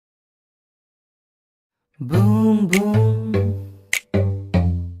Boom boom,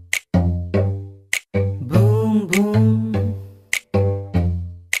 boom boom,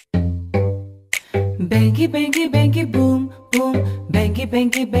 bangy bangy bangy boom boom, bangy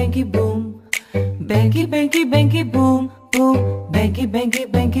bangy bangy boom, bangy bangy bangy boom boom, bangy bangy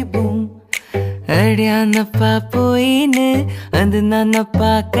bangy boom. അടിയാന്നപ്പാ പോയിന് അത്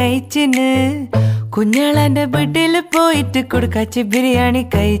നന്നപ്പാ കഴിച്ചിന് കുഞ്ഞാളാന്റെ വീട്ടില് പോയിട്ട് കുടുക്കാച്ചി ബിരിയാണി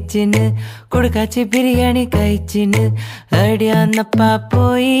കഴിച്ചിന് കുടുക്കാച്ചി ബിരിയാണി കഴിച്ചിന് അടിയാന്നപ്പാ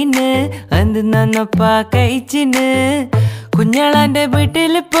പോയിന് അത് നന്നപ്പാ കഴിച്ചിന് കുഞ്ഞാളാന്റെ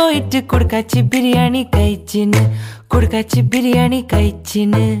വീട്ടില് പോയിട്ട് കുടുക്കാച്ചി biryani കഴിച്ചിന് കുടുക്കാച്ചി biryani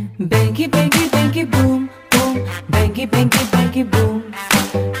കഴിച്ചിന് ബാങ്കി ബാങ്കി ബാങ്കി boom boom ബാങ്കി ബാങ്കി ബാങ്കി boom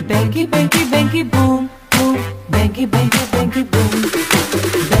bangy bangy bangy boom boom bangy bangy bangy boom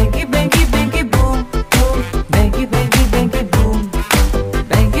bangy bangy bangy boom boom bangy bangy bangy boom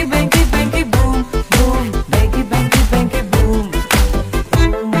bangy bangy bangy boom boom bangy bangy bangy boom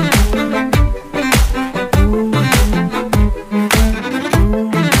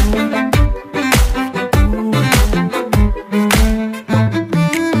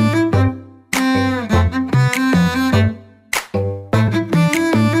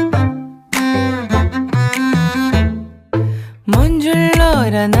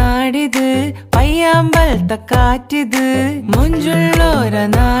മൊഞ്ചുള്ളോര നാടിത് പയ്യാമ്പലത്തെ കാറ്റിത് മൊഞ്ചുള്ളോര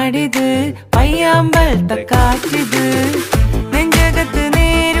നാടിത് പയ്യാമ്പലത്തെ കാറ്റിത് നെഞ്ചകത്ത്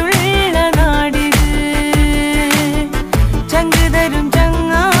നേരുള്ള നാടിത് ചങ്കുതരും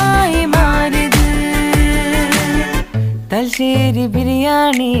ചങ്ങായി മാറിത് Thalassery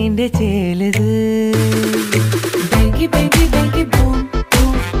ബിരിയാണിന്റെ ചേലത് ബാങ്കി ബാങ്കി ബാങ്കി boom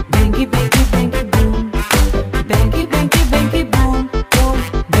boom ബാങ്കി ബാങ്കി ബാങ്കി boom bangy bangy bangy boom boom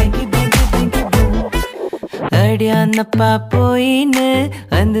bangy bangy bangy boom അടിയാന്നപ്പാ പോയിന്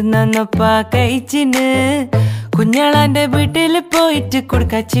അത് നന്നപ്പാ കഴിച്ചിന് കുഞ്ഞാളാന്റെ വീട്ടില് പോയിട്ട്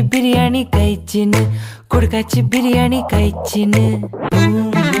കുടുക്കാച്ചി ബിരിയാണി കഴിച്ചിന് കുടുക്കാച്ചി ബിരിയാണി കഴിച്ചിന്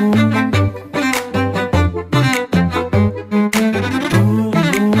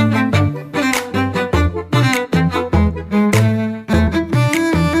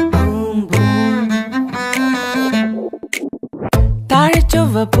താഴെ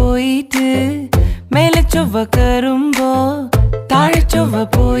ചൊവ്വ പോയിട്ട് മേലെ ചൊവ്വ കയറുമ്പോ താഴെ ചൊവ്വ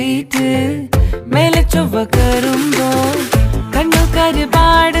പോയിട്ട് മേലെ ചൊവ്വ കയറുമ്പോ കണ്ണുകാര്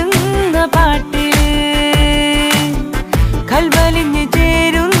പാടുന്ന പാട്ടില് കൽവലിഞ്ഞ്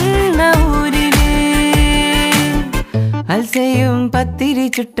ചേരുന്ന ഊരില് അൽസയും പത്തിരി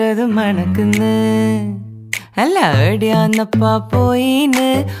ചുട്ടതും മണക്കുന്ന് അല്ല എടിയാന്നപ്പാ പോയിന്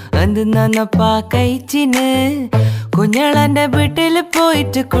അത് നന്നപ്പാ കഴിച്ചിന് കുഞ്ഞാളാന്റെ വീട്ടില്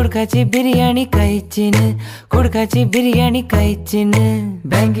പോയിട്ട് കുടുക്കാച്ചി ബിരിയാണി കഴിച്ചിന് കുടുക്കാച്ചി ബിരിയാണി കഴിച്ചിന്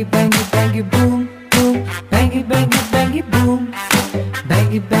ബാങ്കി ബാങ്കി ബാങ്കി ബൂം